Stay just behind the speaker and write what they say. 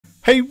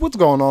Hey, what's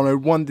going on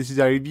everyone? This is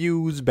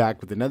iReviews back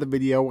with another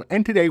video,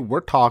 and today we're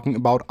talking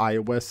about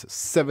iOS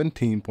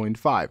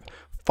 17.5.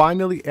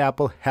 Finally,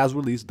 Apple has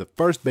released the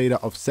first beta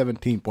of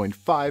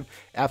 17.5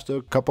 after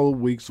a couple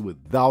of weeks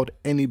without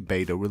any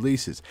beta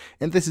releases.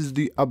 And this is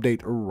the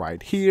update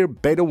right here.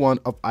 Beta 1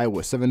 of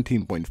iOS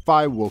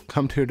 17.5 will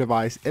come to your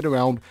device at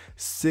around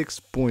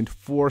 6.4,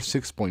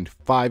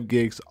 6.5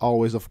 gigs.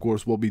 Always, of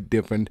course, will be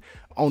different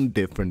on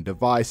different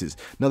devices.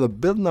 Now, the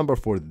build number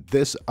for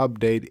this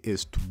update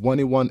is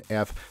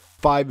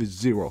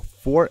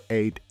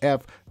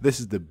 21F5048F. This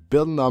is the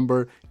build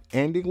number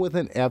ending with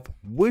an F,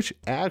 which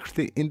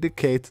actually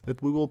indicates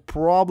that we will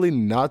probably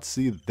not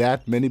see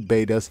that many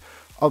betas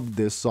of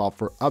this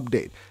software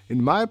update.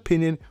 In my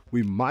opinion,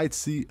 we might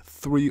see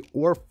 3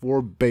 or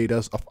 4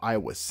 betas of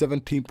iOS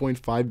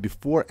 17.5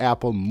 before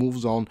Apple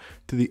moves on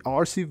to the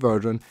RC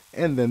version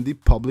and then the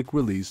public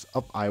release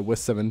of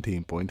iOS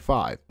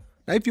 17.5.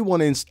 Now, if you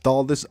want to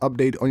install this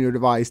update on your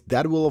device,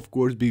 that will of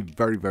course be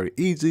very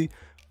easy.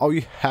 All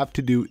you have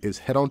to do is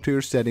head on to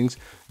your settings,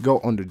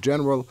 go under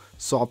General,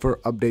 Software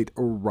Update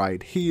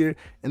right here,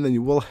 and then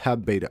you will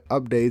have beta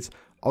updates.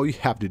 All you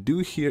have to do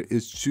here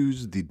is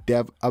choose the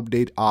Dev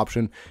Update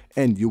option,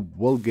 and you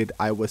will get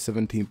iOS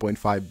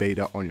 17.5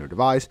 beta on your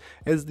device,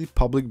 as the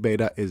public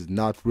beta is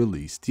not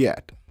released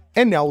yet.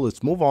 And now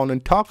let's move on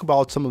and talk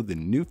about some of the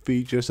new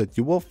features that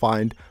you will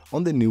find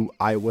on the new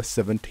iOS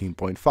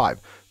 17.5.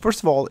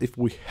 First of all, if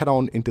we head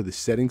on into the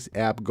Settings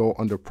app, go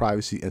under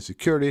Privacy and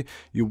Security,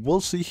 you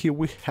will see here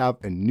we have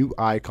a new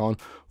icon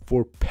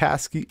for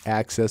passkey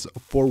access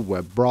for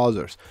web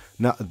browsers.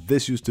 Now,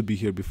 this used to be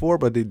here before,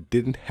 but it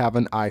didn't have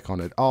an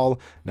icon at all.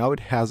 Now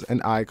it has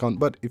an icon,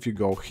 but if you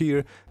go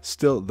here,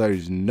 still there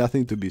is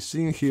nothing to be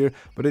seen here,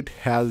 but it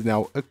has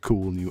now a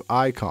cool new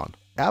icon.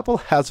 Apple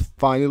has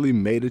finally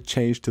made a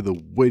change to the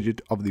widget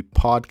of the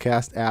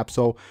podcast app.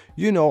 So,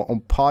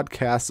 on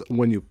podcasts,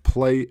 when you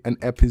play an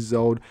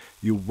episode,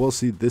 you will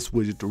see this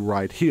widget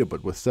right here.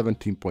 But with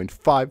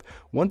 17.5,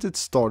 once it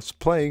starts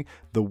playing,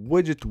 the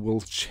widget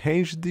will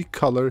change the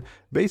color,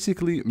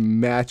 basically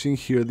matching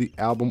here the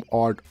album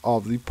art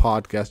of the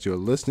podcast you're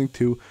listening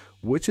to,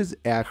 which is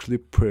actually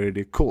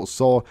pretty cool.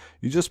 So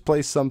you just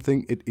play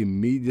something, it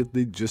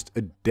immediately just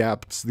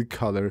adapts the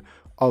color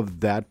of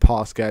that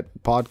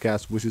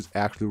podcast, which is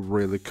actually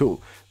really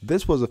cool.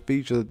 This was a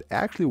feature that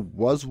actually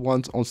was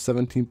once on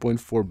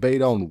 17.4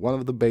 beta, on one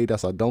of the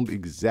betas. I don't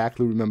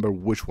exactly remember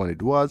which one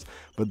it was,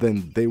 but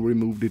then they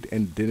removed it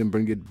and didn't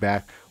bring it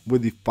back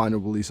with the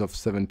final release of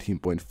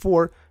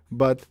 17.4,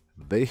 but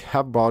they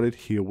have brought it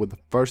here with the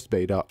first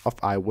beta of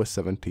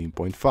iOS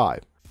 17.5.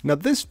 Now,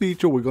 this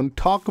feature we're going to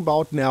talk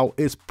about now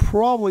is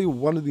probably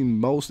one of the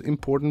most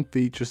important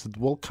features that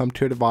will come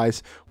to your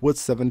device with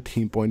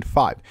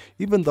 17.5.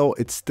 Even though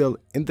it's still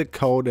in the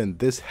code and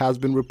this has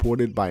been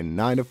reported by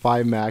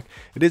 9to5Mac,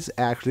 it is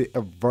actually a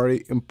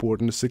very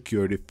important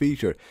security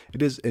feature.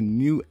 It is a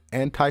new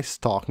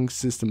anti-stalking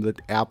system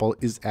that Apple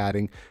is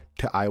adding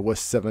to iOS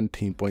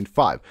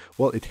 17.5.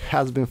 Well, it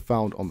has been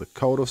found on the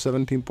code of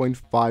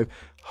 17.5.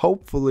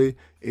 Hopefully,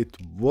 it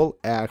will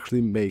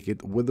actually make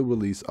it with the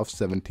release of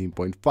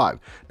 17.5.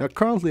 Now,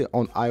 currently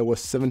on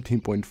iOS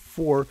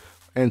 17.4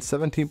 and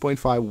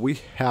 17.5, we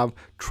have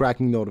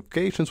tracking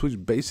notifications,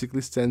 which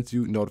basically sends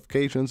you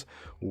notifications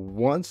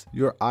once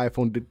your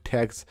iPhone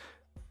detects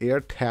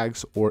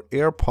AirTags or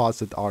AirPods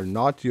that are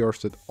not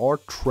yours, that are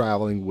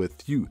traveling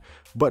with you.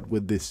 But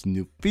with this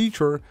new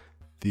feature,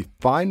 the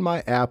Find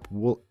My app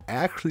will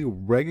actually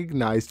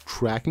recognize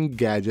tracking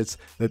gadgets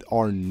that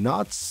are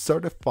not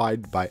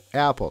certified by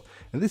Apple.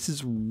 And this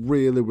is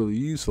really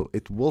useful.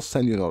 It will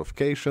send you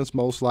notifications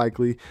most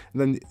likely, and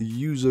then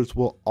users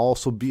will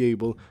also be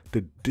able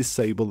to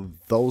disable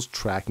those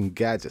tracking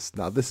gadgets.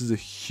 Now, this is a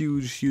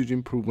huge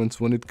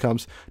improvement when it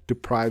comes to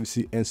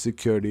privacy and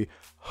security.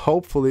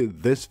 Hopefully,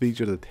 this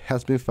feature that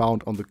has been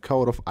found on the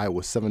code of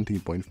iOS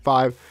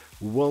 17.5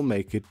 will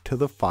make it to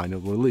the final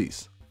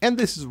release. And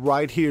this is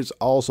right here is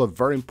also a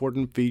very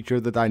important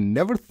feature that I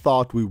never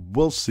thought we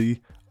will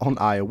see on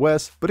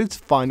iOS, but it's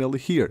finally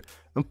here.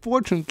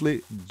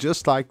 Unfortunately,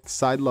 just like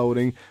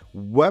sideloading,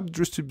 web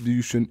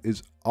distribution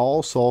is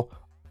also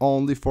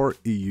only for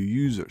EU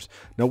users.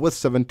 Now, with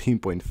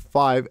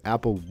 17.5,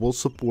 Apple will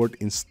support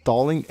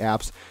installing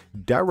apps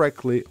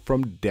directly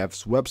from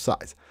devs'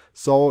 websites.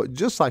 So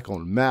just like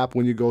on Map,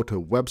 when you go to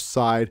a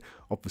website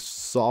of the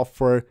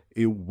software,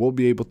 it will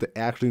be able to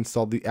actually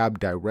install the app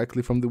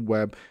directly from the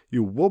web.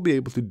 You will be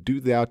able to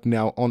do that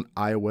now on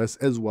iOS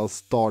as well,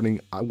 starting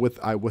with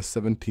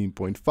iOS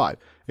 17.5.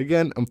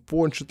 Again,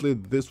 unfortunately,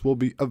 this will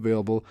be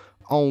available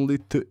only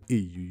to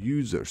EU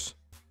users.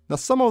 Now,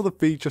 some of the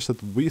features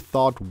that we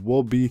thought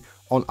will be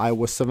on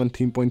iOS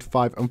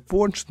 17.5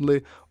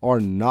 unfortunately are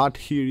not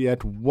here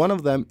yet. One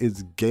of them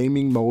is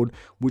gaming mode,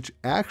 which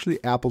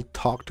actually Apple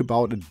talked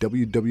about at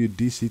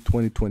WWDC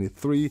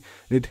 2023.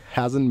 It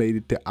hasn't made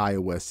it to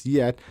iOS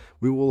yet.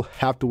 We will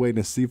have to wait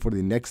and see for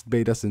the next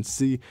betas and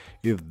see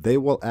if they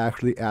will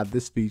actually add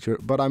this feature,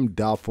 but I'm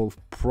doubtful.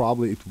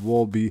 Probably it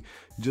will be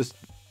just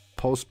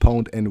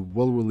postponed and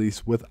will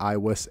release with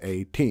iOS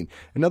 18.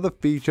 Another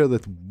feature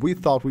that we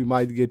thought we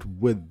might get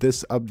with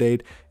this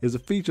update is a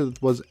feature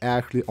that was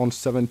actually on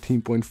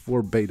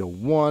 17.4 beta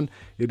 1.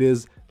 It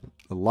is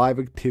the live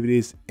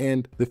activities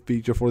and the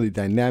feature for the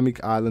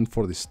dynamic island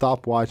for the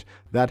stopwatch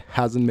that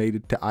hasn't made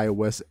it to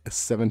iOS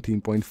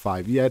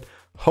 17.5 yet.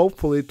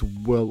 Hopefully it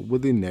will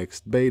with the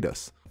next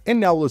betas. And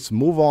now let's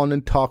move on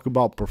and talk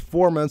about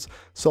performance.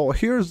 So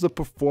here's the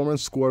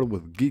performance score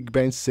with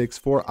Geekbench 6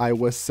 for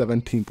iOS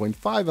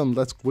 17.5, and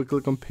let's quickly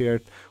compare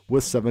it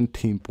with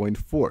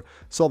 17.4.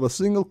 So the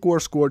single core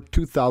scored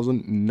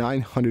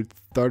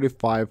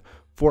 2,935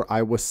 for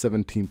iOS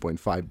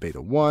 17.5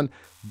 beta 1.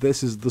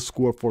 This is the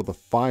score for the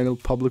final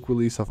public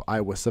release of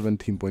iOS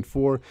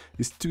 17.4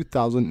 is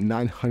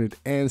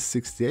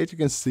 2,968. You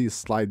can see a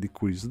slight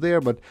decrease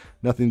there, but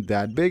nothing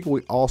that big.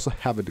 We also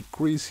have a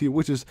decrease here,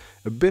 which is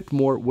a bit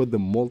more with the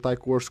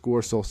multi-core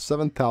score, so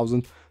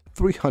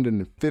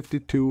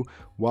 7,352,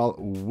 while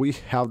we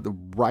have the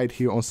right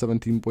here on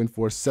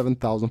 17.4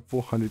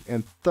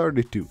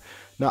 7,432.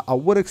 Now I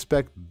would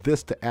expect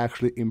this to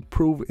actually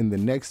improve in the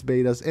next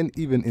betas, and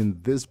even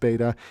in this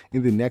beta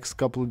in the next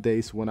couple of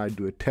days when I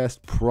do a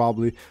test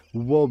probably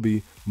will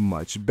be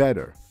much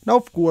better. Now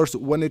of course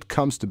when it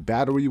comes to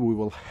battery, we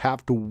will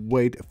have to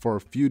wait for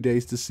a few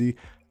days to see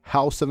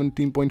how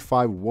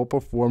 17.5 will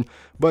perform,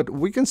 but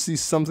we can see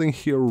something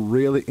here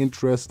really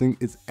interesting.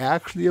 It's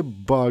actually a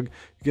bug.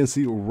 You can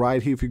see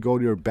right here, if you go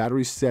to your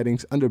battery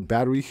settings under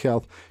battery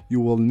health, you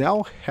will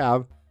now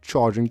have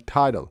charging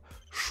title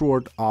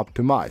short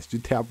optimized. You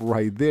tap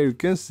right there, you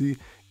can see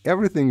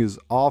everything is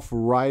off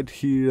right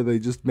here. They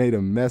just made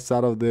a mess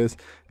out of this.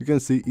 You can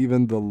see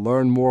even the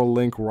learn more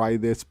link right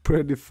there. It's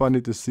pretty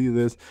funny to see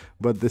this,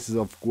 but this is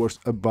of course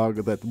a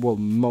bug that will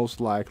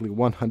most likely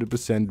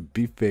 100%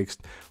 be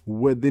fixed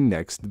with the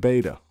next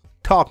beta.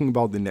 Talking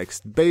about the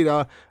next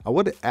beta, I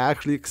would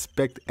actually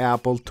expect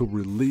Apple to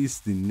release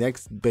the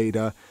next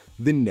beta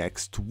the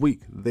next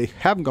week. They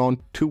have gone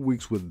 2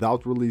 weeks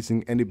without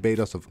releasing any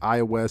betas of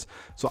iOS,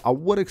 so I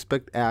would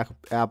expect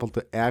Apple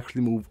to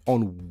actually move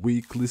on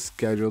weekly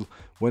schedule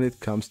when it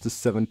comes to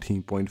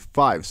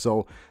 17.5.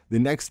 So the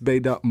next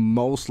beta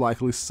most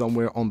likely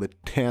somewhere on the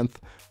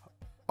 10th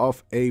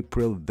of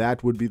April.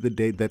 That would be the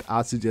date that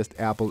I suggest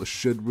Apple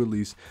should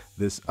release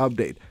this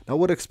update. Now I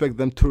would expect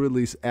them to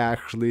release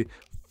actually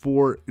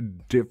 4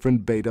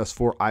 different betas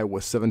for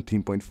iOS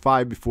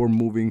 17.5 before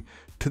moving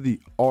to the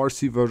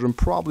RC version,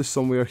 probably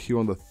somewhere here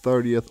on the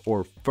 30th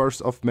or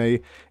 1st of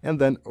May, and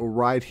then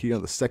right here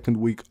on the 2nd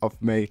week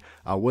of May,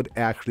 I would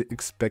actually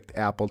expect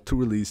Apple to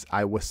release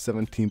iOS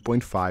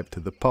 17.5 to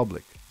the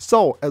public.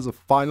 So as a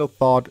final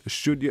thought,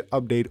 should you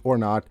update or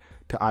not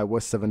to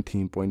iOS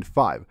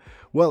 17.5?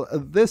 Well,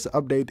 this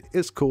update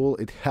is cool.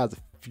 It has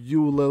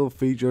few little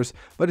features,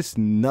 but it's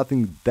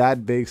nothing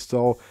that big.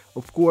 So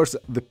of course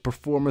the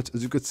performance,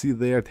 as you could see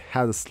there, it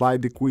has a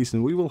slight decrease,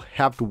 and we will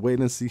have to wait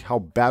and see how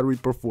battery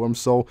performs.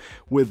 So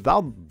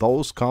without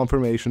those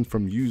confirmation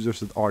from users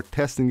that are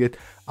testing it,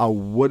 I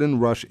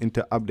wouldn't rush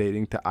into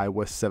updating to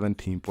iOS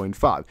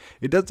 17.5.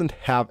 It doesn't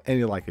have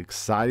any like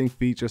exciting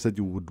features that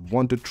you would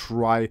want to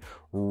try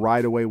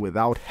right away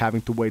without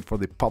having to wait for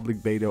the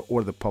public beta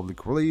or the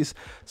public release.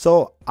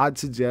 So I'd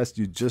suggest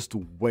you just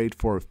wait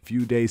for a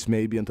few days,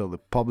 maybe until the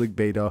public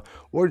beta,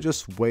 or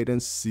just wait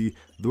and see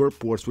the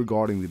reports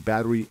regarding the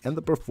battery and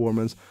the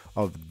performance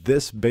of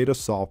this beta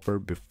software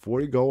before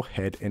you go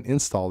ahead and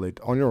install it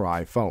on your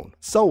iPhone.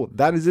 So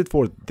that is it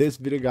for this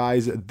video,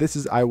 guys. This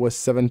is iOS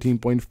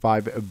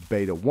 17.5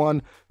 beta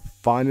 1.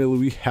 Finally,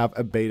 we have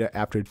a beta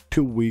after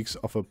 2 weeks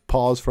of a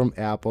pause from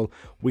Apple.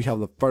 We have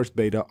the first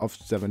beta of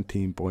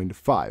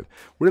 17.5.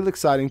 Really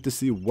exciting to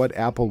see what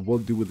Apple will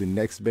do with the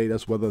next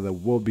betas, whether there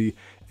will be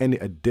any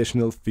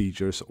additional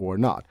features or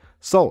not.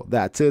 So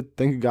that's it.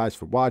 Thank you guys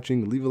for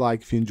watching. Leave a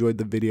like if you enjoyed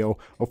the video.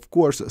 Of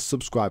course,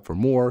 subscribe for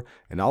more,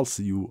 and I'll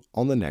see you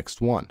on the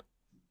next one.